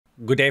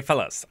Good day,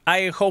 fellas.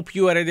 I hope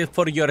you are ready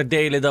for your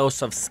daily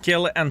dose of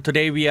skill, and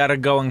today we are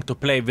going to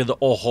play with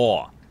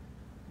Oho.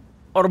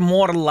 Or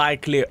more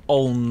likely,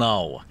 oh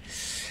no.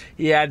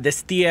 Yeah,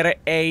 this tier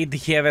 8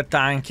 heavy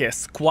tank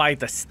is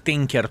quite a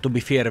stinker, to be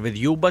fair with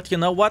you, but you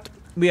know what?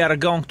 We are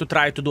going to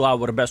try to do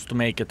our best to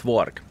make it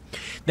work.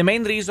 The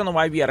main reason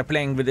why we are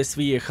playing with this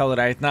vehicle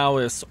right now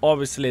is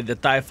obviously the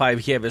Type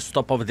 5 heavy is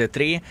top of the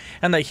tree,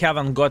 and I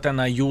haven't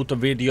gotten a YouTube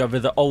video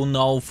with oh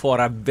no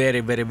for a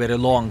very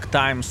long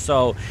time,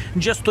 so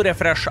just to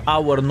refresh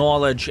our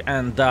knowledge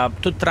and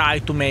to try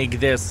to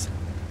make this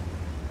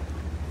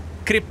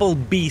cripple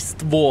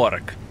beast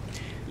work.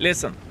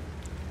 Listen,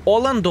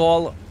 all in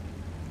all,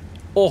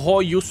 Oho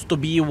used to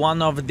be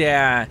one of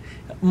the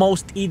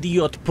most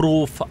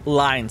idiot-proof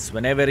lines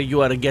whenever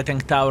you are getting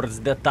towards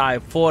the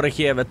Type 4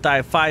 heavy,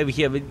 Type 5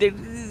 heavy.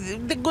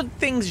 The good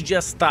things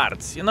just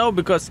starts, you know,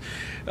 because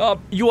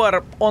you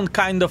are on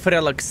kind of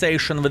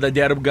relaxation with the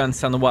derp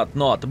guns and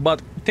whatnot,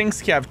 but things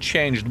have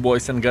changed,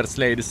 boys and girls,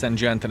 ladies and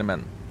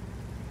gentlemen.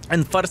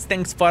 And first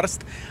things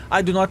first,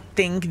 I do not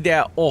think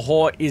the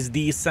Oho is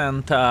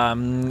decent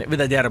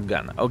with a derp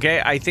gun,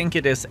 okay? I think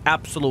it is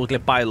absolutely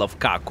pile of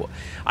kaku.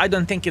 I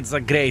don't think it's a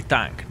great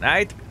tank,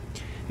 right?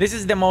 This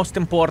is the most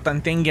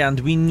important thing, and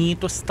we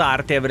need to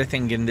start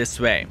everything in this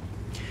way.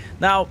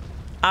 Now,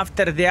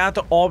 after that,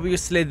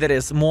 obviously there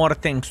is more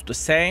things to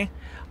say.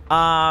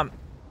 The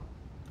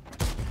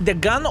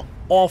gun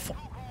of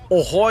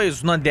Oho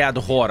is not that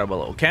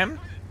horrible, okay?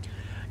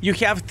 You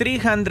have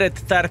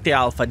 330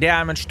 alpha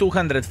damage,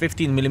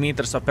 215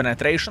 millimeters of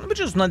penetration,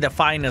 which is not the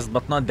finest,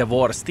 but not the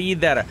worst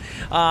either.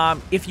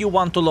 If you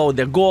want to load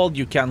the gold,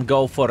 you can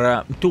go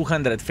for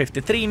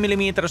 253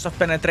 millimeters of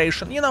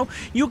penetration. You know,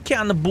 you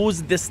can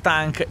boost this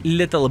tank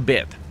little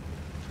bit.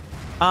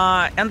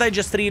 And I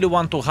just really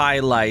want to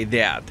highlight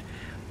that.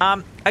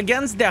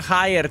 Against the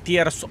higher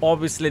tiers,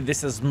 obviously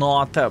this is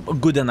not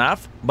good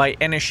enough by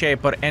any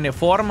shape or any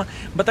form,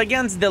 but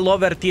against the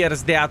lower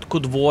tiers that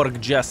could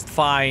work just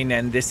fine,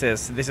 and this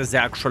is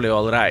actually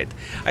alright.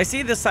 I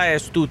see this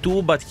IS-2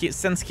 too, but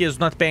since he is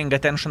not paying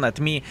attention at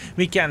me,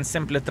 we can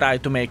simply try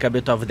to make a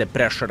bit of the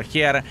pressure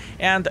here,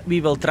 and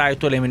we will try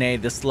to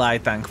eliminate this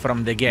light tank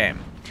from the game.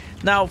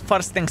 Now,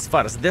 first things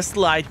first, this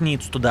light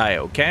needs to die,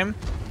 okay?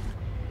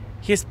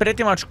 He's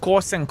pretty much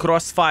causing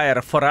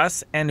crossfire for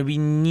us, and we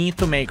need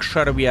to make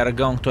sure we are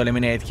going to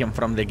eliminate him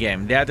from the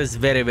game. That is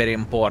very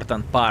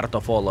important part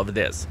of all of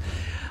this.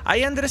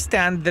 I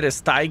understand there is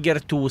Tiger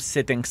 2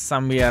 sitting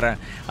somewhere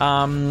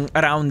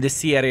around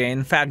this area,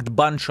 in fact,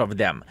 bunch of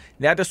them.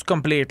 That is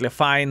completely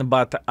fine,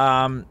 but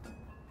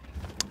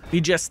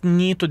we just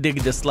need to dig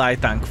this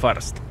light tank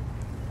first.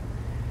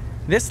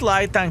 This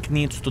light tank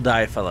needs to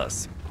die,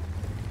 fellas.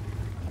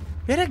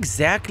 Where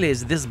exactly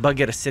is this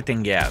bugger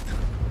sitting at?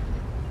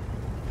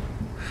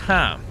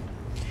 Huh.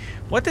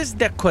 What is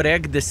the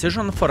correct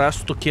decision for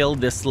us to kill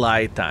this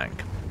light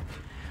tank?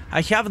 I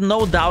have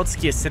no doubts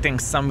he is sitting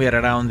somewhere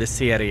around this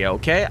area,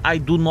 okay? I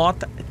do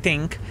not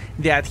think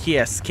that he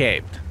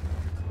escaped.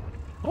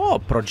 Oh,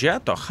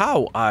 Progetto,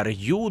 how are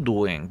you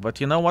doing? But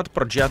you know what?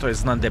 Progetto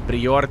is not the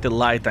priority,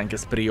 light tank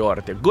is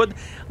priority. Good,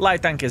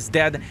 light tank is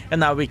dead,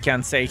 and now we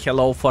can say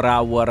hello for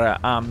our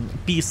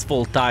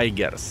peaceful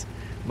tigers.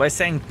 By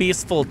saying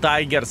peaceful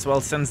tigers, well,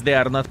 since they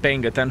are not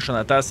paying attention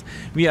at us,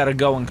 we are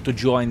going to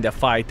join the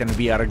fight and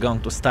we are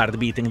going to start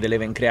beating the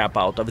living crap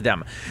out of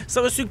them.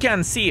 So as you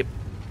can see,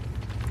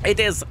 it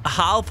is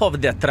half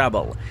of the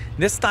trouble.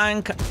 This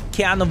tank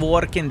can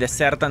work in the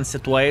certain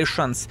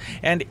situations,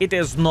 and it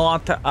is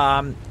not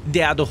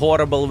that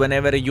horrible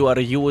whenever you are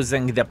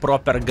using the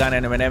proper gun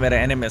and whenever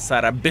enemies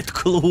are a bit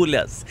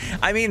clueless.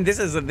 I mean, this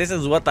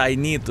is what I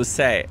need to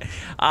say.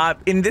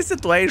 In this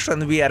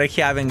situation, we are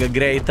having a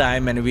great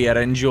time and we are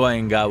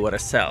enjoying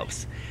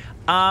ourselves.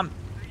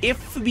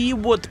 If we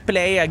would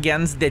play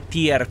against the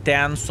tier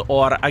 10s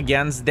or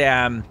against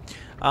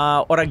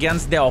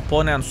the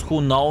opponents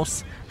who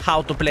knows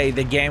how to play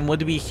the game,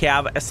 would we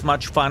have as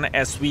much fun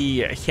as we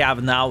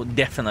have now?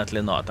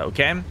 Definitely not,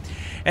 okay?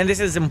 And this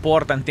is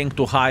important thing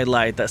to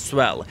highlight as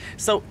well.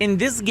 So in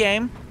this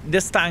game,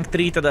 this tank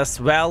treated us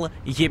well,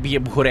 yip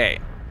yip hooray.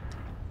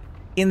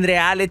 In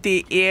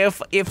reality,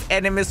 if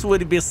enemies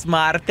would be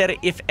smarter,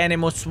 if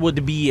enemies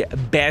would be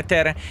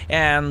better,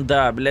 and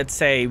let's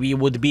say we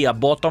would be a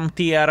bottom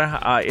tier,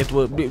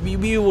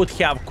 we would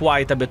have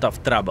quite a bit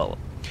of trouble.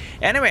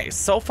 Anyway,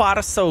 so far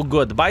so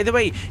good. By the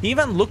way,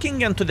 even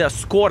looking into the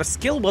score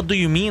skill, what do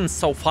you mean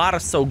so far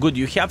so good?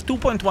 You have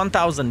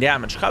 2,100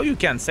 damage. How you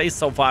can say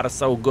so far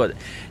so good?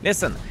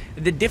 Listen,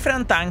 the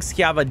different tanks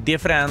have a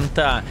different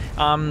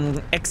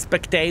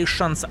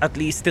expectations, at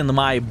least in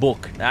my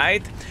book,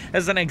 right?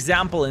 As an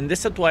example, in this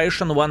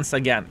situation, once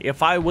again,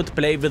 if I would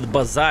play with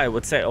Baza, I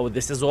would say, oh,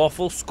 this is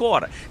awful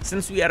score.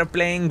 Since we are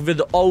playing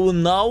with oh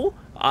no,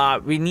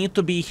 we need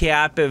to be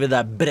happy with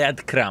the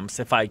breadcrumbs,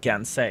 if I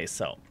can say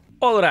so.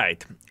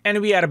 Alright, and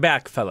we are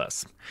back,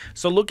 fellas.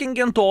 So looking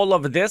into all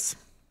of this,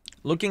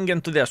 looking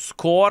into the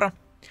score,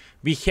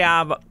 We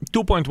have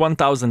 2.1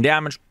 thousand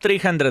damage,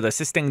 300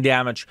 assisting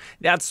damage.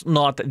 That's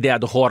not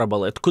that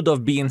horrible. It could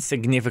have been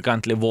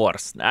significantly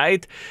worse,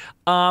 right?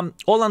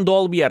 All in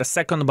all, we are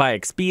second by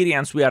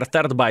experience. We are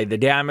third by the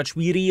damage.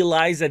 We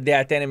realize that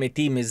that enemy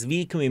team is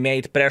weak. We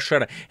made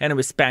pressure and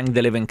we spanked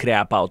the living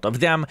crap out of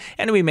them.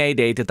 And we made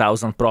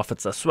 80,000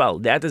 profits as well.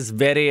 That is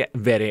very,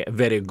 very,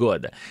 very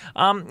good.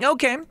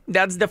 Okay,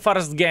 that's the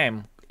first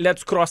game.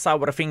 Let's cross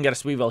our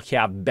fingers. We will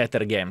have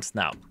better games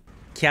now.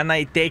 Can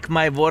I take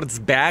my words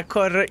back,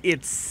 or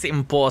it's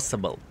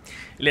impossible?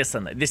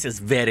 Listen, this is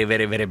very,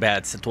 very, very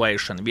bad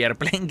situation. We are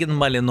playing in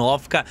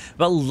Malinovka.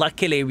 Well,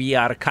 luckily we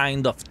are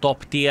kind of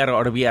top tier,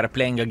 or we are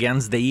playing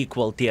against the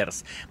equal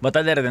tiers. But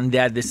other than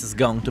that, this is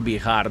going to be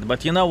hard.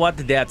 But you know what?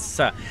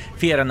 That's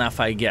fair enough,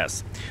 I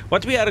guess.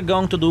 What we are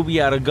going to do, we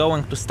are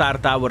going to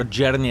start our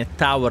journey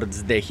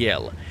towards the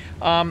hill.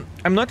 I'm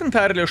not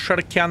entirely sure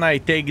can I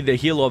take the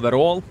hill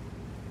overall.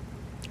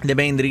 The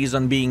main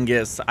reason being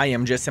is I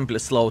am just simply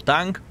slow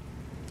tank,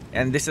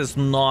 and this is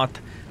not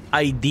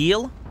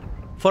ideal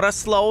for a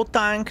slow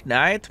tank,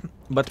 right?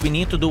 But we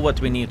need to do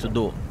what we need to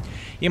do.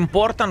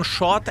 Important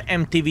shot,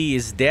 MTV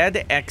is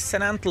dead,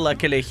 excellent.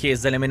 Luckily he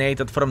is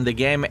eliminated from the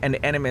game, and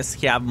enemies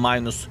have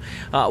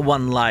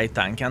 -1 light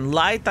tank. And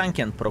light tank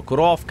in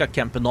Prokhorovka,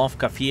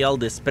 Kempinovka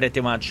field is pretty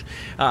much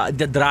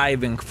the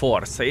driving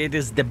force. It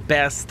is the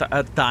best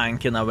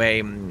tank in a way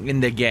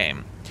in the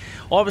game.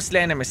 Obviously,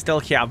 enemies still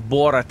have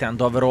Borat,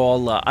 and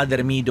overall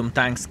other medium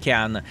tanks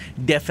can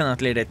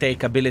definitely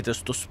retake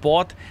abilities to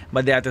spot,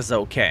 but that is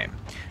okay.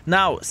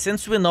 Now,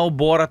 since we know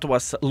Borat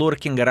was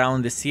lurking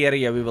around this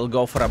area, we will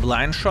go for a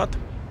blind shot.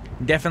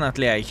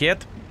 Definitely I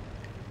hit.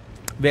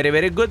 Very,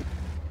 very good.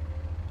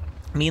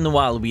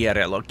 Meanwhile, we are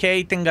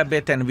relocating a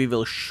bit, and we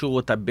will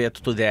shoot a bit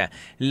to the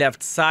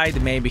left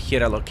side. Maybe he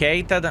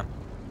relocated.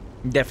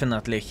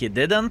 Definitely he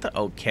didn't.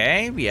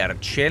 Okay, we are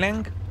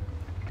chilling.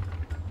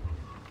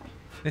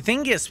 The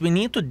thing is, we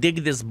need to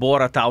dig this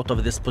Borat out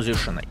of this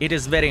position. It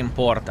is very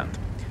important.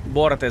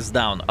 Borat is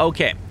down.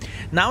 Okay,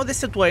 now the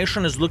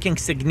situation is looking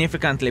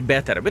significantly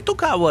better. We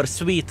took our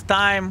sweet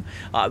time.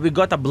 We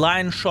got a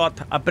blind shot.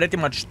 Pretty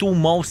much two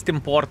most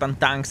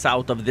important tanks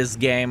out of this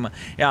game.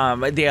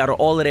 They are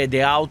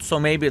already out, so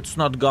maybe it's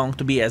not going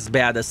to be as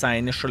bad as I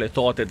initially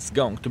thought it's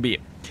going to be.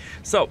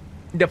 So,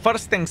 the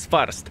first things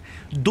first.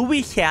 Do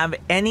we have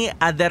any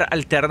other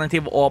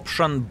alternative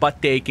option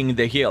but taking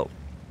the hill?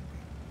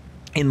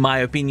 In my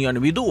opinion,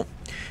 we do.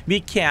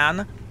 We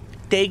can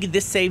take the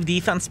safe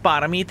defense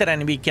parameter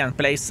and we can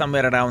place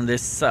somewhere around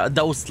this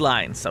those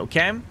lines,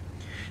 okay?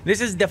 This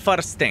is the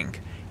first thing.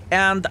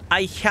 And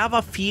I have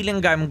a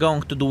feeling I'm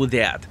going to do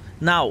that.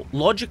 Now,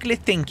 logically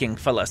thinking,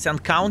 fellas,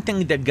 and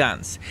counting the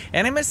guns,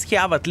 enemies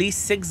have at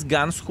least 6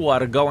 guns who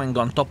are going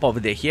on top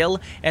of the hill,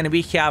 and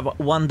we have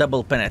 1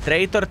 double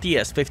penetrator,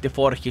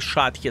 TS-54, he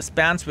shot his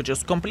pants, which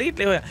is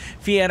completely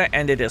fair,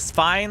 and it is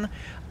fine.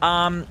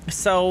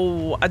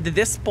 So at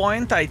this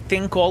point, I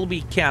think all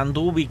we can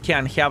do, we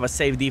can have a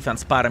safe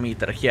defense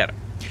parameter here.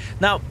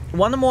 Now,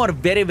 one more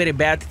very, very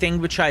bad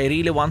thing which I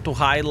really want to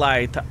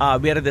highlight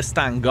where this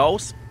tank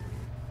goes.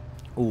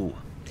 Ooh.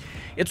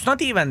 It's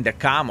not even the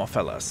camo,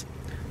 fellas.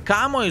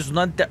 Camo is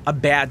not a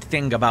bad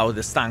thing about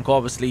this tank.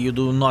 Obviously, you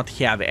do not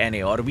have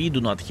any, or we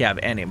do not have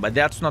any, but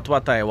that's not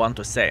what I want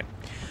to say.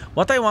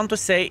 What I want to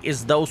say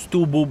is those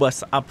 2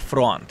 boobas up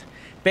front.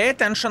 Pay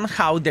attention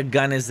how the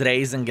gun is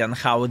raising and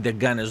how the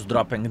gun is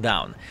dropping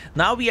down.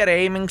 Now we are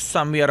aiming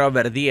somewhere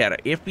over there.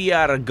 If we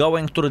are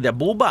going through the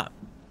booba,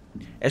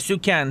 as you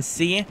can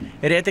see,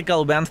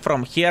 reticle went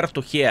from here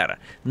to here.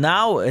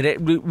 Now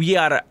we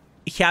are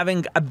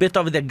having a bit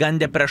of the gun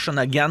depression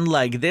again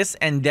like this,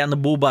 and then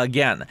booba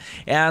again.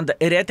 And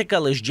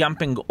reticle is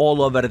jumping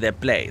all over the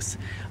place.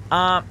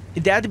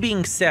 That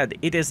being said,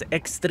 it is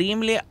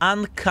extremely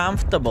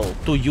uncomfortable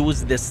to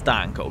use this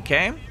tank,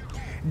 okay?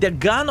 The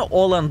gun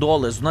all and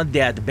all is not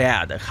that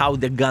bad, how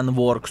the gun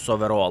works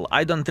overall.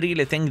 I don't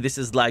really think this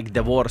is like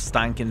the worst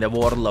tank in the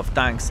world of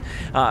tanks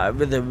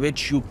with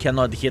which you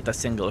cannot hit a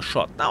single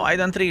shot. No, I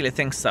don't really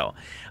think so.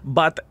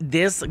 But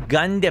this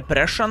gun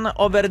depression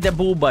over the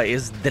booba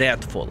is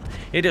dreadful.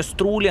 It is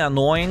truly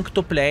annoying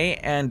to play,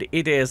 and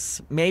it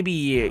is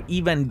maybe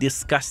even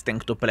disgusting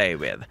to play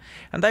with.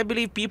 And I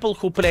believe people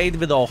who played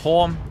with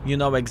Oho, you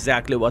know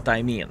exactly what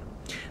I mean.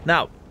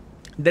 Now,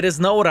 there is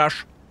no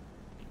rush.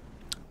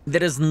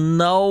 There is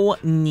no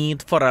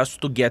need for us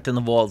to get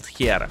involved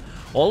here.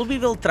 All we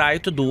will try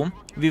to do,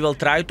 we will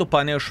try to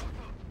punish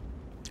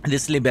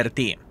this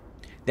Liberty.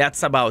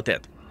 That's about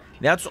it.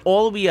 That's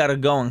all we are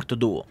going to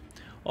do.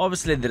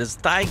 Obviously, there is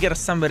Tiger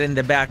somewhere in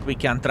the back. We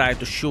can try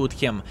to shoot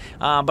him,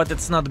 but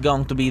it's not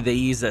going to be the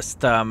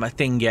easiest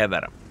thing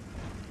ever.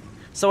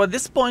 So at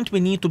this point, we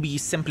need to be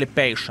simply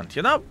patient,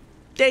 you know?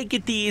 Take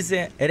it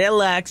easy,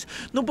 relax,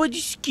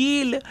 nobody's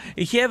kill.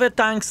 Have a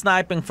tank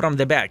sniping from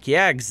the back.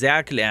 Yeah,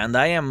 exactly, and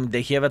I am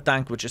the heavy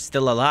tank which is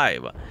still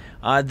alive.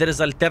 There is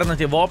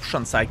alternative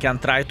options. I can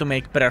try to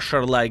make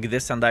pressure like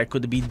this and I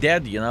could be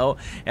dead, you know,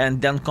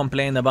 and then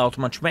complain about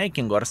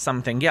matchmaking or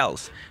something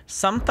else.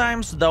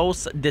 Sometimes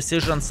those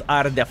decisions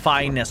are the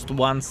finest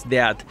ones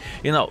that,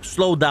 you know,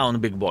 slow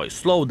down, big boy,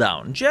 slow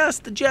down.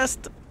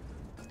 Just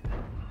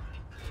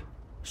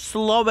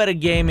slower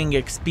gaming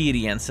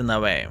experience in a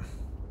way.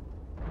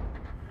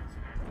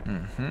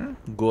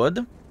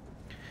 Good.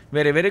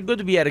 Very, very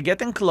good. We are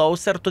getting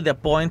closer to the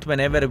point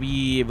whenever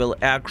we will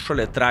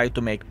actually try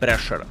to make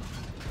pressure.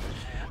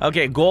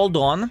 Okay, gold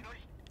on.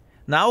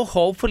 Now,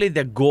 hopefully,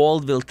 the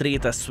gold will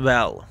treat us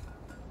well.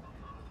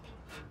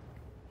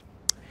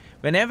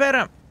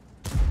 Whenever...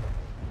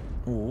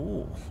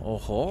 Ooh,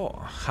 oh,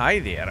 hi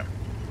there.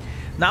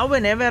 Now,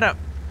 whenever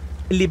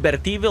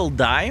Liberty will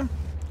die,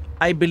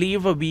 I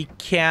believe we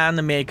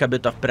can make a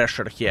bit of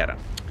pressure here.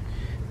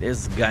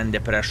 This gun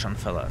depression,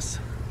 fellas.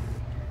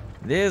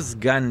 This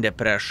gun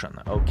depression,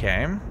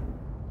 okay.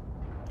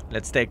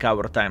 Let's take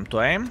our time to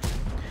aim.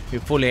 We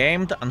fully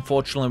aimed.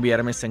 Unfortunately, we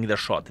are missing the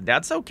shot.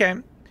 That's okay.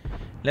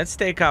 Let's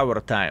take our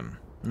time.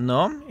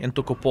 No,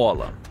 into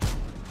cupola.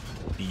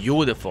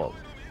 Beautiful.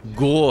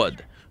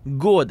 Good.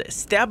 Good.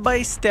 Step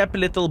by step,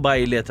 little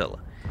by little.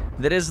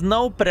 There is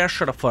no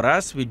pressure for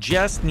us. We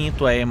just need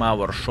to aim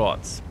our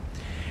shots.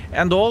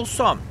 And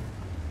also,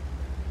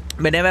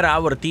 whenever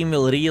our team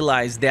will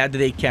realize that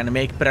they can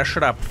make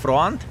pressure up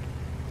front,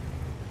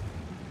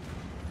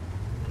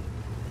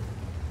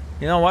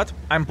 you know what?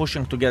 I'm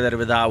pushing together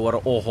with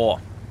our Oho.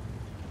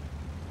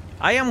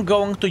 I am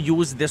going to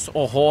use this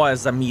Oho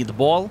as a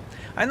meatball.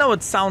 I know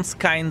it sounds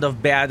kind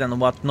of bad and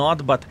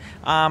whatnot, but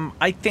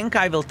I think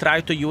I will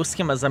try to use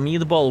him as a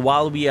meatball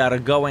while we are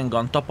going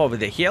on top of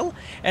the hill.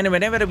 And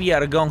whenever we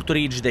are going to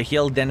reach the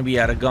hill, then we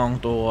are going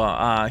to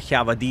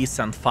have a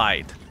decent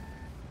fight.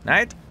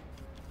 Right?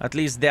 At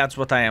least that's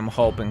what I am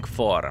hoping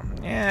for.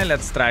 Yeah,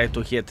 let's try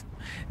to hit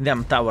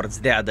them towards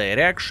that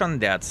direction.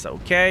 That's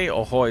okay.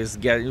 Oho is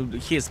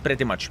he's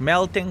pretty much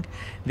melting.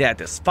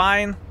 That is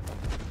fine.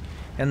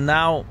 And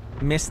now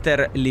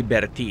Mr.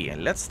 Liberty.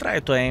 Let's try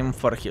to aim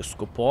for his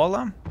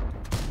cupola.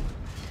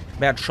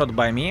 Bad shot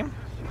by me.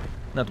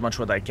 Not much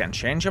what I can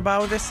change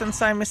about this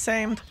since I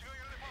misaimed.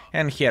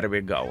 And here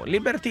we go.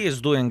 Liberty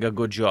is doing a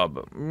good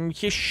job.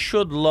 He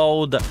should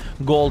load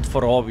gold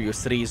for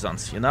obvious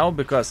reasons, you know,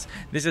 because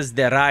this is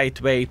the right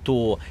way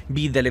to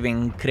beat the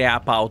living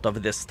crap out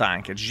of this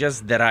tank. It's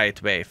just the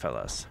right way,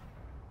 fellas.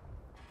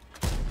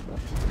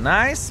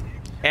 Nice.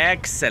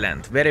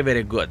 Excellent. Very,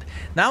 very good.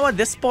 Now at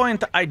this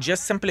point, I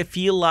just simply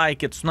feel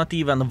like it's not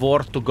even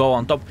worth to go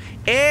on top.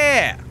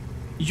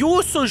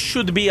 Yusuf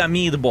should be a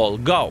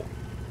meatball. Go.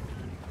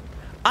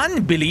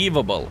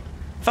 Unbelievable.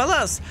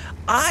 Fellas,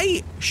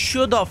 I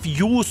should have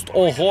used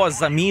Oho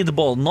as a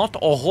meatball, not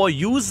Oho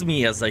use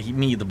me as a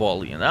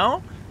meatball, you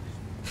know?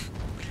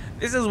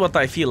 This is what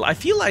I feel. I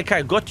feel like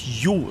I got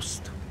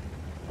used.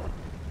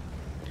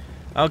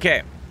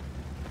 Okay.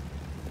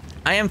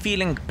 I am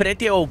feeling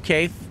pretty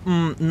okay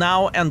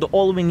now, and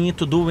all we need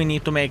to do, we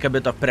need to make a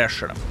bit of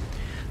pressure.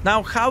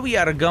 Now, how we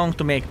are going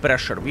to make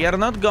pressure? We are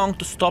not going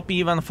to stop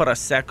even for a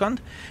second.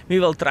 We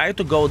will try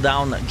to go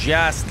down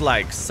just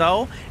like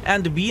so.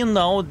 And we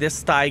know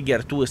this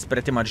Tiger 2 is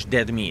pretty much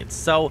dead meat.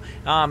 So,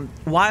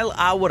 while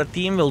our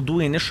team will do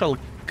initial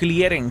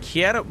clearing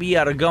here, we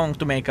are going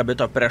to make a bit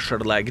of pressure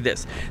like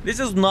this. This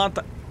is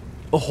not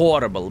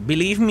horrible,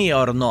 believe me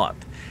or not.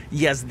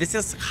 Yes, this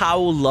is how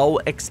low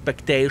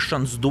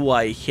expectations do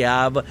I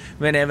have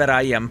whenever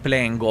I am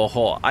playing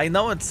Oho. I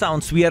know it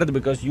sounds weird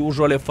because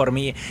usually for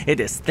me it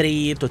is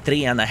 3 to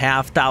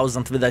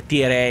 3,500 with a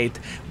tier 8.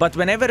 But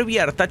whenever we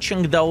are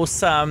touching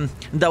those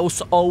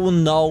oh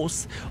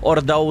no's or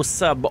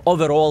those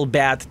overall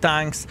bad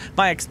tanks,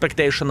 my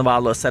expectation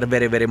values are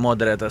very, very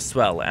moderate as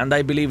well. And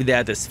I believe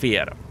that is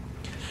fair.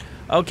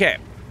 Okay.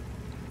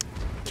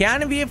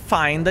 Can we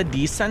find a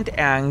decent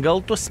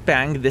angle to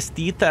spank this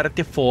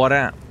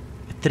T-34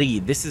 3?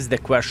 This is the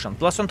question.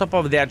 Plus on top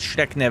of that,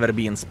 Shrek never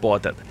been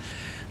spotted.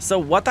 So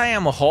what I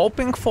am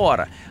hoping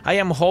for, I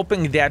am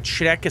hoping that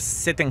Shrek is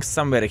sitting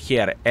somewhere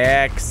here.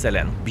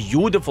 Excellent.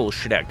 Beautiful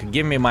Shrek.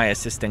 Give me my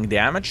assisting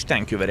damage.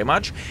 Thank you very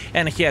much.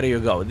 And here you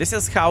go. This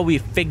is how we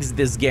fix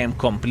this game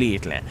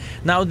completely.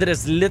 Now there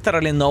is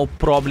literally no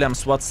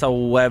problems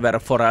whatsoever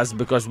for us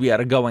because we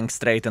are going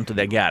straight into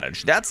the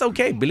garage. That's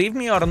okay. Believe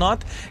me or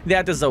not,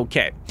 that is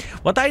okay.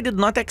 What I did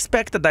not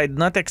expect, I did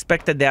not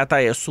expect that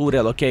ISU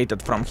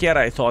relocated from here.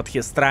 I thought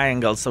he's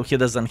triangle, so he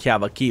doesn't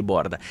have a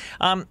keyboard.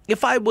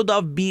 If I would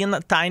have been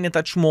tiny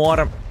touch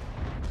more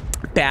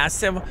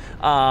passive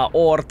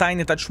or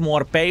tiny touch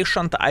more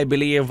patient, I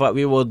believe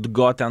we would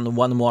gotten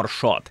one more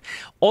shot.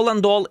 All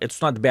in all,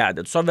 it's not bad.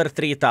 It's over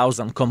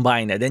 3,000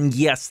 combined. And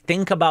yes,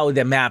 think about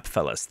the map,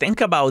 fellas. Think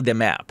about the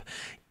map.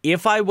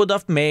 If I would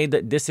have made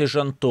the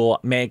decision to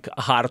make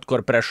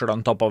hardcore pressure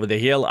on top of the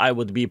hill, I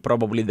would be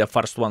probably the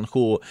first one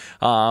who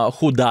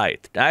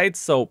died, right?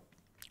 So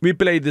We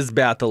played this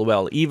battle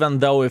well, even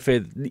though if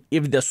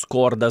the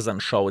score doesn't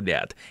show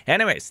that.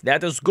 Anyways,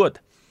 that is good.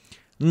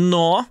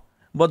 No,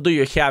 what do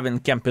you have in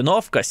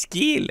Kempinovka?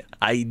 Skill.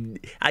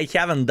 I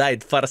haven't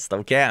died first,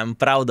 okay? I'm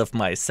proud of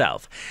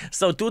myself.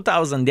 So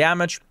 2000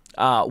 damage,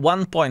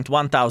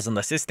 1,1000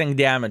 assisting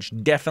damage,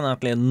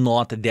 definitely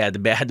not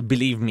that bad,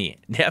 believe me,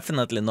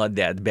 definitely not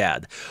that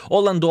bad.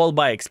 All and all,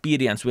 by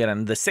experience, we're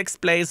in the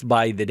 6th place,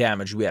 by the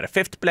damage, we are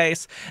 5th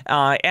place,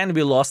 and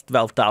we lost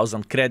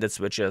 12,000 credits,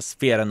 which is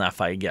fair enough,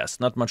 I guess.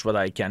 Not much what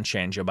I can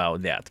change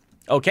about that.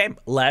 Okay,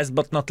 last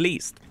but not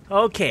least.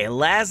 Okay,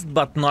 last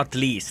but not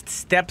least,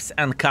 steps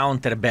and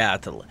counter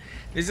battle.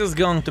 This is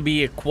going to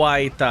be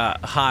quite a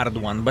hard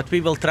one, but we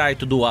will try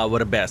to do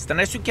our best. And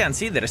as you can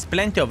see, there is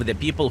plenty of the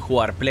people who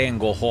are playing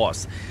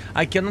Ohos.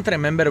 I cannot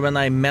remember when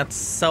I met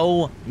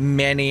so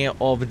many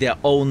of the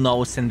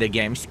oh-no's in the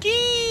game.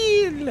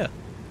 Skill!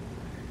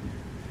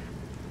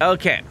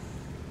 Okay.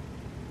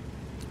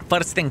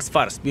 First things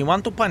first, we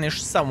want to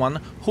punish someone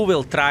who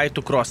will try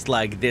to cross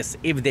like this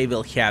if they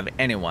will have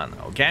anyone,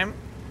 okay?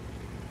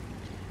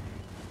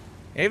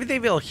 If they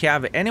will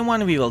have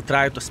anyone, we will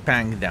try to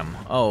spank them.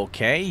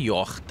 Okay,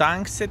 Yoch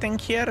tank sitting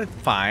here,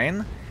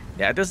 fine.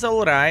 That is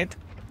alright.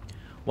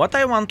 What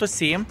I want to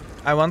see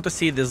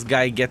this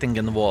guy getting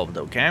involved,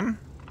 okay?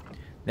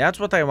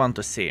 That's what I want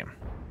to see.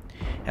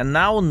 And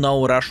now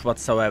no rush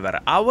whatsoever.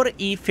 Our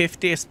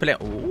E50 is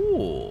playing...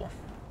 Ooh.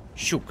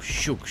 Shook,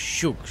 shook,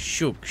 shook,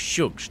 shook,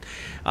 shook.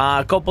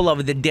 A couple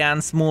of the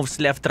dance moves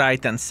left,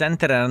 right, and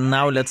center, and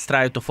now let's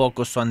try to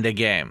focus on the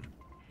game.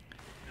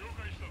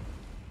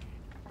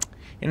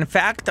 In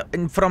fact,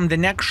 from the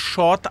next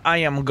shot, I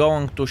am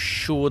going to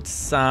shoot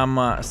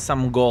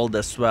some gold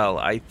as well.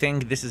 I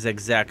think this is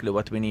exactly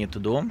what we need to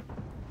do.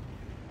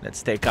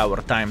 Let's take our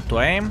time to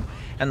aim,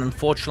 and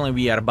unfortunately,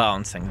 we are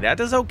bouncing. That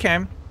is okay.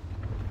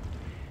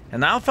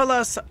 And now,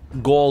 fellas,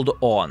 gold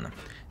on.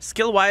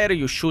 Skill wire,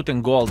 you shoot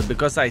in gold,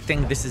 because I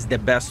think this is the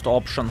best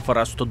option for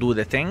us to do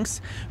the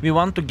things. We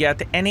want to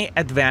get any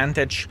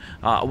advantage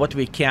what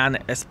we can,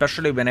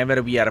 especially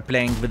whenever we are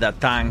playing with the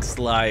tanks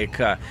like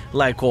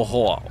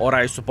Oho, or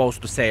I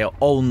supposed to say,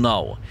 oh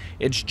no.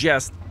 It's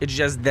just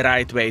the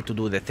right way to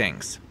do the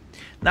things.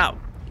 Now,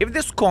 if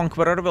this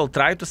Conqueror will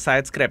try to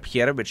side scrap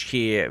here, which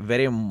he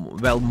very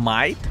well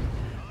might,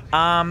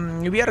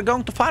 we are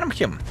going to farm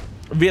him.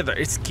 With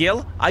a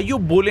skill? Are you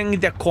bullying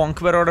the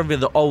Conqueror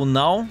with oh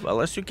no?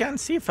 Well, as you can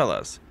see,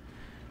 fellas,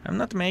 I'm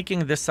not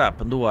making this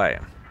up, do I?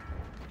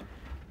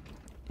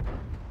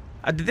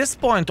 At this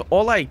point,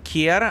 all I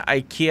care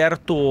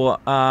to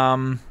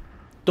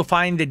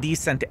find the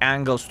decent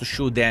angles to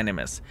shoot the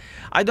enemies.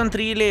 I don't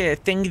really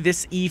think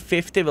this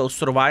E50 will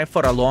survive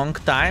for a long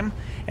time,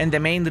 and the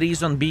main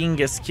reason being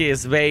is he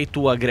is way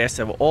too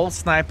aggressive. All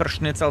sniper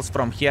schnitzels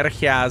from here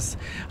has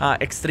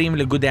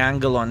extremely good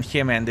angle on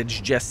him, and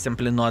it's just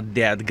simply not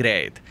that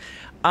great.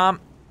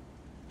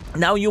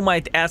 Now you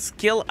might ask,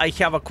 Kill, I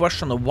have a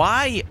question.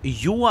 Why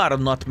you are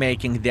not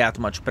making that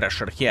much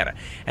pressure here?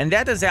 And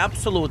that is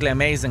absolutely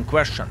amazing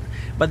question.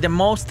 But the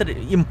most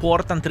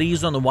important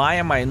reason why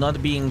am I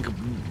not being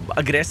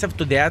aggressive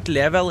to that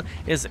level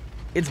is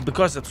it's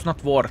because it's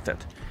not worth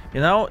it. You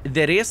know,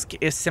 the risk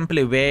is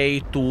simply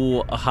way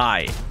too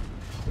high.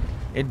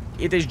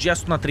 It is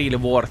just not really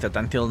worth it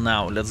until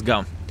now. Let's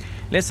go.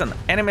 Listen,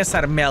 enemies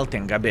are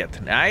melting a bit,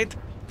 right?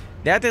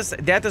 That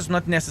is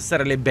not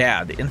necessarily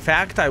bad. In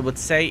fact, I would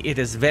say it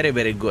is very,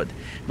 very good.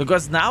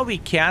 Because now we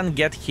can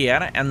get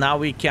here and now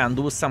we can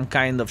do some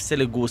kind of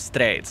silly goose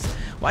trades.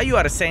 Why you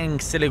are saying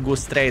silly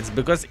goose trades?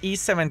 Because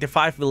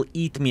E75 will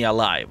eat me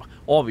alive,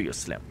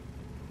 obviously.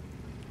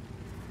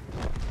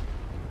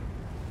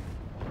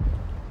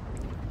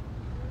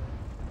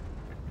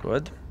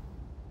 Good.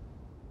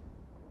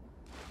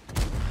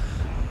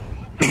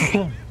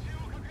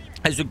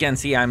 As you can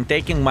see, I'm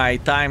taking my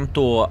time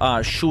to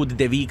shoot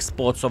the weak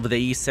spots of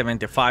the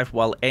E75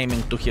 while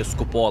aiming to his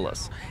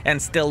cupolas. And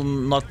still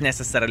not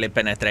necessarily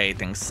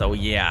penetrating, so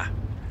yeah.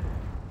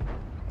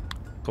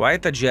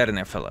 Quite a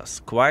journey, fellas.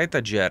 Quite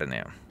a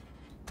journey.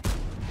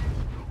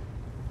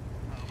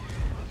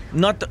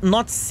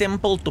 Not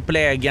simple to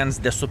play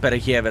against the super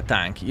heavy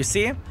tank. You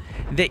see,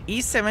 the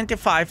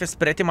E75 is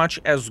pretty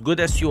much as good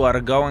as you are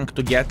going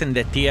to get in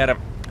the tier...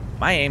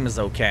 My aim is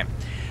okay.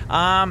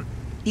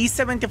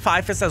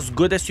 E75 is as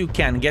good as you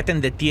can get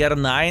in the tier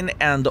 9,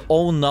 and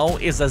oh no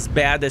is as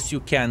bad as you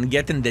can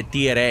get in the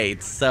tier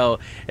 8. So,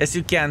 as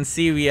you can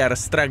see, we are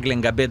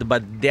struggling a bit,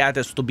 but that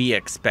is to be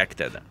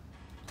expected.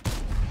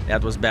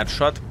 That was bad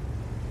shot.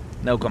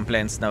 No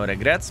complaints, no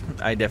regrets.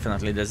 I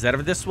definitely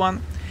deserve this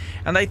one.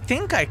 And I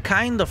think I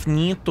kind of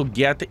need to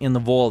get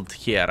involved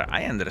here.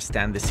 I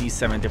understand the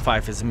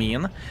C75 is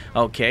mean.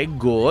 Okay,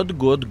 good,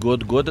 good,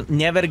 good, good.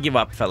 Never give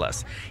up,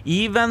 fellas.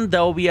 Even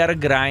though we are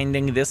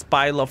grinding this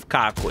pile of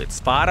Kaku, it's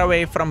far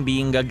away from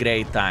being a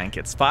great tank.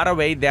 It's far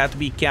away that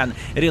we can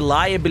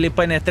reliably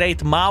penetrate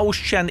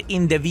Maushan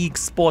in the weak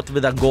spot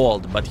with a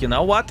gold. But you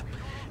know what?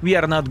 We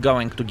are not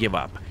going to give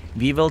up.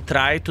 We will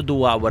try to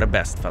do our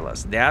best,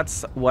 fellas.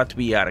 That's what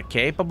we are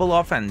capable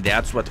of, and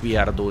that's what we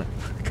are doing.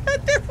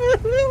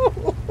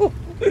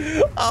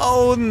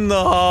 Oh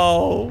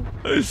no!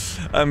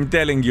 I'm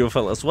telling you,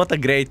 fellas, what a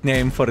great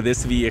name for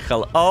this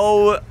vehicle.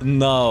 Oh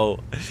no!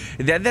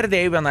 The other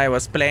day when I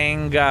was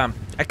playing,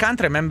 I can't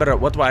remember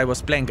what I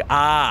was playing.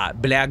 Ah,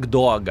 Black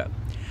Dog.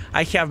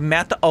 I have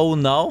met Oh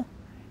no,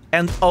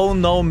 and Oh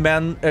no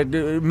man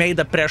made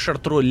a pressure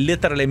through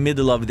literally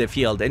middle of the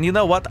field. And you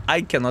know what?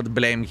 I cannot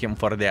blame him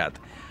for that.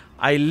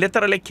 I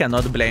literally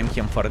cannot blame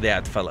him for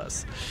that,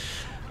 fellas.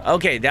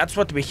 Okay, that's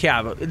what we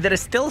have. There is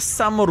still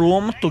some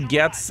room to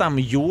get some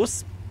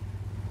use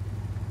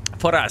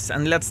for us,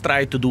 and let's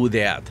try to do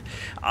that.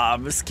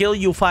 Skill,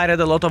 you fired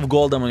a lot of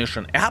gold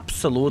ammunition.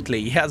 Absolutely,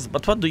 yes,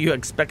 but what do you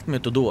expect me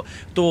to do?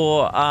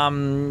 To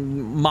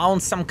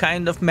mount some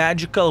kind of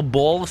magical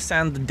balls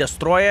and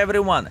destroy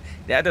everyone?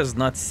 That is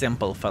not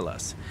simple,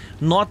 fellas.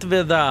 Not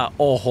with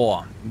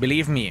Oho,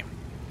 believe me.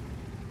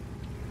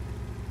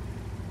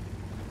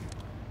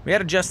 We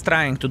are just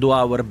trying to do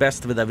our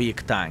best with a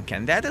weak tank,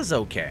 and that is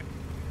okay.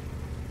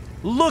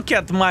 Look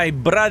at my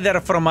brother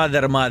from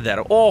other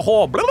mother.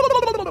 Oh,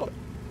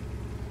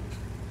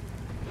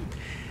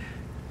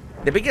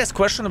 the biggest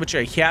question which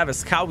I have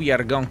is how we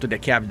are going to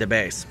decap the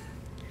base.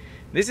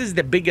 This is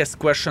the biggest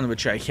question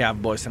which I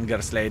have, boys and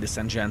girls, ladies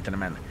and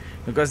gentlemen,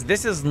 because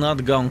this is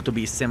not going to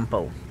be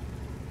simple.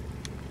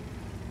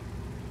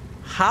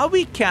 How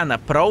we can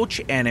approach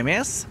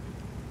enemies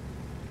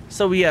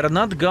so we are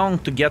not going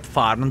to get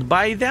farmed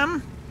by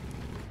them,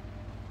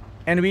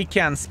 and we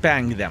can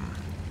spank them.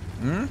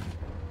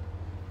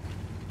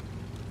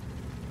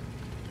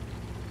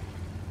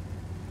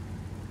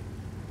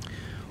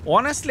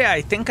 Honestly,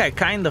 I think I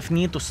kind of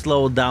need to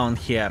slow down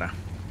here.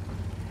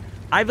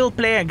 I will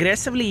play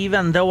aggressively,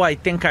 even though I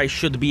think I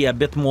should be a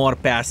bit more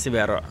passive.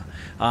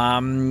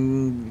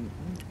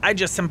 I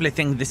just simply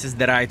think this is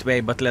the right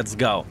way, but let's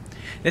go.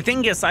 The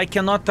thing is, I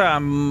cannot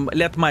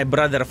let my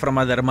brother from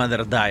other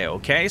mother die,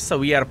 okay? So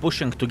we are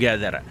pushing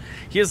together.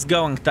 He's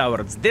going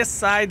towards this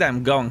side,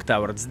 I'm going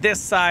towards this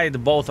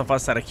side. Both of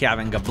us are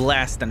having a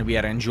blast and we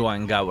are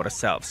enjoying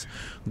ourselves.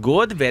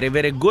 Good, very,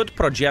 very good.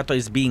 Progetto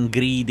is being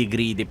greedy,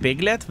 greedy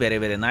piglet. Very,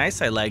 very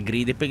nice. I like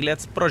greedy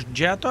piglets,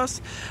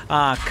 Progettos.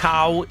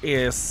 Cow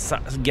is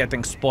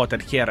getting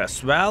spotted here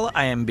as well.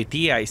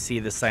 IMBT, I see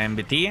this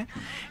IMBT.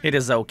 It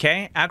is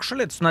okay.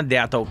 Actually, it's not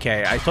that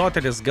okay. I thought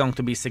it is going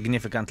to be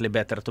significantly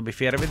better, to be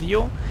fair with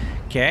you.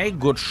 Okay,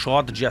 good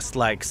shot, just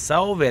like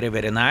so. Very,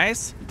 very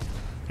nice.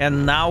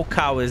 And now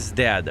cow is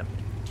dead.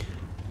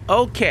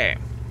 Okay.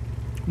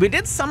 We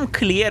did some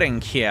clearing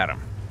here.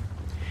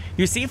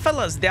 You see,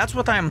 fellas, that's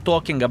what I'm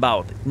talking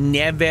about.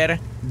 Never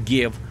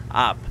give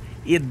up.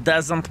 It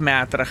doesn't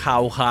matter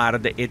how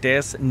hard it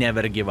is,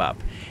 never give up.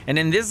 And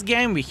in this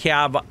game, we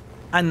have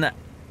a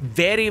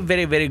very,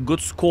 very, very good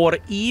score,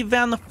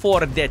 even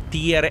for the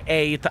tier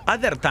 8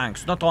 other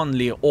tanks, not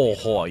only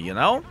Oho, you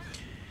know?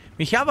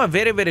 We have a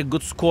very, very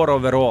good score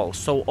overall.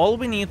 So all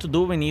we need to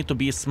do, we need to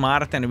be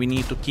smart and we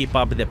need to keep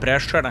up the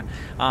pressure.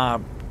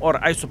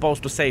 Or I suppose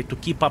to say, to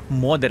keep up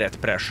moderate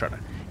pressure.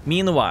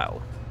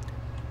 Meanwhile,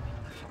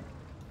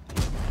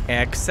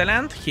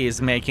 excellent. He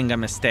is making a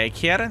mistake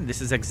here.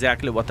 This is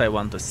exactly what I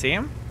want to see.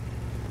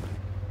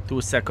 2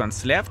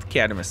 seconds left.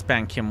 Can we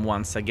spank him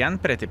once again?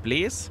 Pretty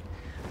please.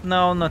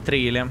 No, not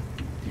really.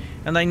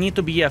 And I need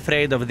to be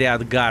afraid of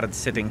that guard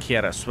sitting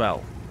here as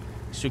well.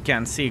 As you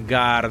can see,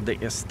 guard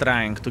is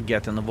trying to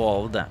get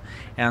involved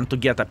and to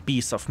get a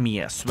piece of me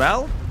as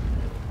well.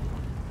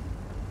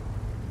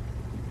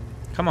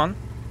 Come on.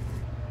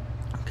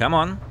 Come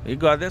on. We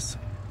got this.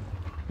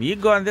 We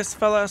got this,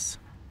 fellas.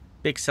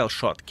 Pixel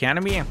shot.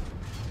 Can we?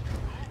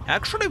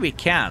 Actually, we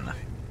can.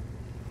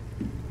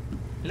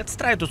 Let's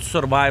try to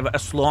survive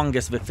as long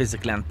as we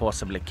physically and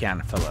possibly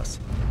can, fellas.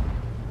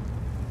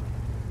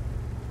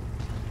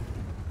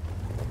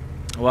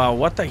 Wow,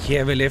 what a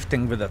heavy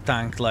lifting with a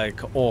tank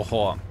like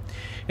Oho.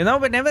 You know,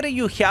 whenever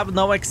you have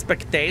no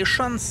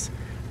expectations,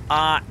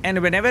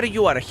 and whenever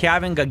you are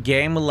having a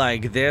game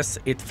like this,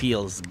 it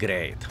feels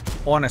great.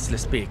 Honestly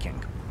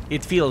speaking.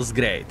 It feels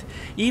great.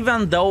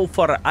 Even though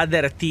for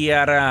other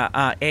tier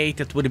 8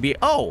 it would be,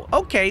 oh,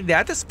 okay,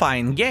 that is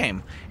fine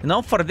game. You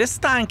know, for this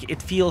tank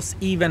it feels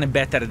even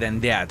better than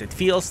that. It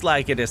feels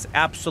like it is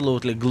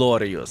absolutely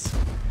glorious.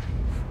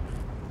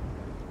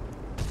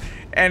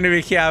 And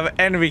we have a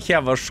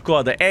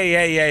Skoda.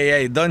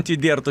 Hey, don't you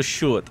dare to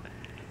shoot.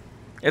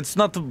 It's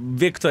not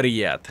victory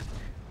yet.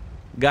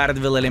 Guard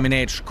will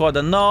eliminate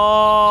Skoda.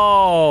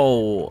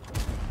 No!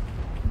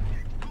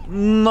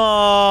 No!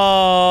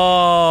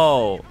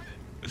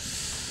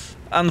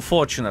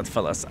 Unfortunate,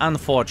 fellas.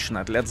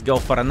 Unfortunate. Let's go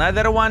for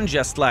another one,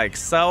 just like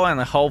so,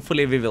 and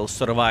hopefully we will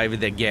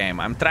survive the game.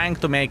 I'm trying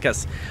to make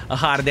us a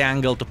hard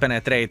angle to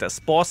penetrate as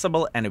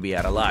possible, and we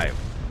are alive.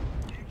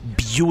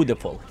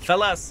 Beautiful.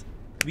 Fellas,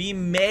 we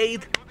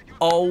made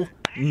Oh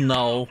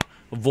no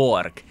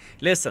work.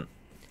 Listen,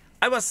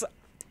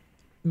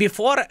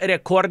 before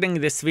recording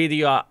this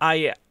video,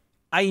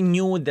 I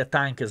knew the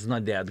tank is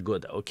not that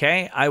good,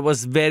 okay? I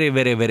was very,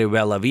 very, very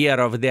well aware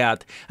of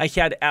that. I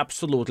had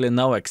absolutely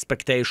no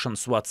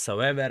expectations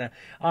whatsoever.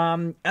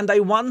 And I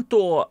want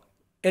to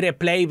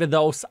replay with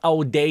those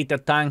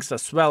outdated tanks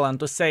as well, and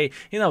to say,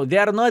 you know, they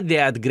are not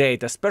that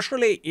great,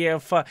 especially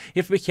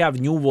if we have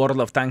new World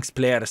of Tanks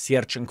players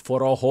searching for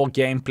whole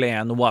gameplay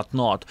and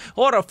whatnot,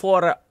 or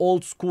for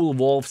old school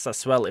wolves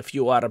as well, if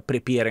you are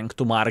preparing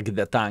to mark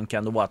the tank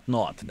and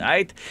whatnot,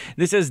 right?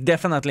 This is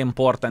definitely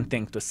important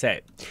thing to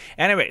say.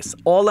 Anyways,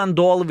 all and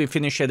all, we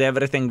finished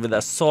everything with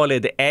a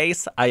solid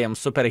ace. I am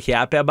super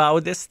happy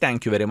about this.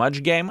 Thank you very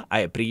much, game. I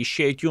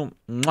appreciate you.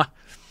 Mwah.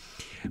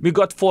 We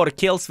got 4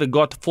 kills, we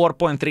got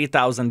 4.3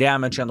 thousand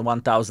damage and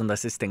 1000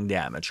 assisting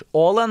damage.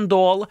 All and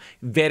all,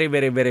 very,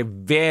 very, very,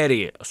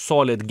 very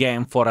solid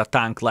game for a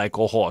tank like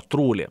Oho,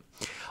 truly.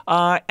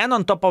 And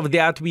on top of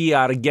that, we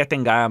are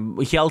getting a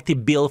healthy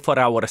bill for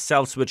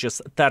ourselves, which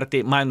is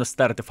minus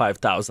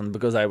 35,000,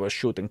 because I was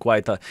shooting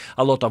quite a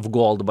lot of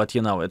gold, but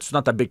you know, it's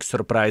not a big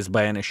surprise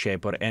by any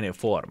shape or any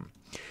form.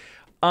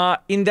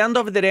 In the end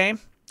of the day,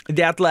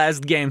 that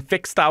last game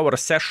fixed our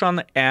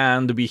session,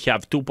 and we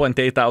have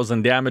 2.8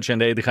 thousand damage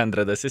and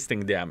 800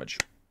 assisting damage.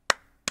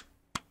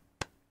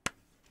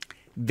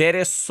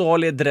 Very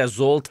solid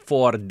result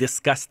for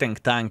disgusting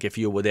tank, if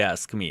you would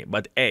ask me,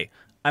 but hey,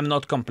 I'm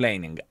not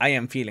complaining. I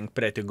am feeling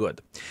pretty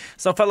good.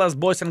 So fellas,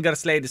 boys and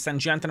girls, ladies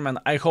and gentlemen,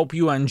 I hope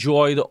you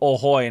enjoyed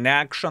Oho in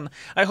action.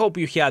 I hope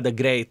you had a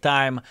great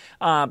time.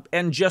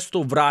 And just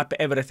to wrap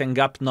everything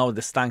up, no,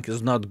 this tank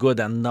is not good,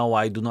 and no,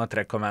 I do not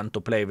recommend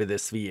to play with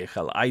this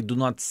vehicle. I do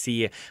not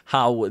see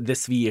how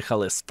this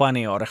vehicle is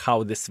funny or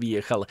how this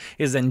vehicle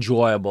is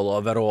enjoyable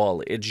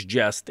overall. It's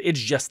just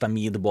a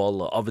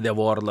meatball of the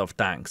World of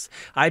Tanks.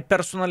 I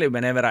personally,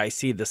 whenever I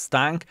see this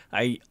tank,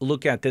 I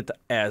look at it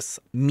as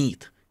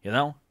meat. You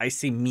know, I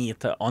see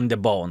meat on the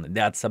bone.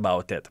 That's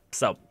about it.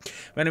 So,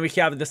 when we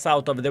have this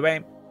out of the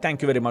way,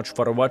 thank you very much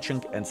for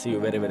watching, and see you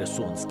very, very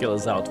soon. Skill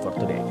is out for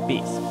today.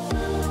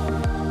 Peace.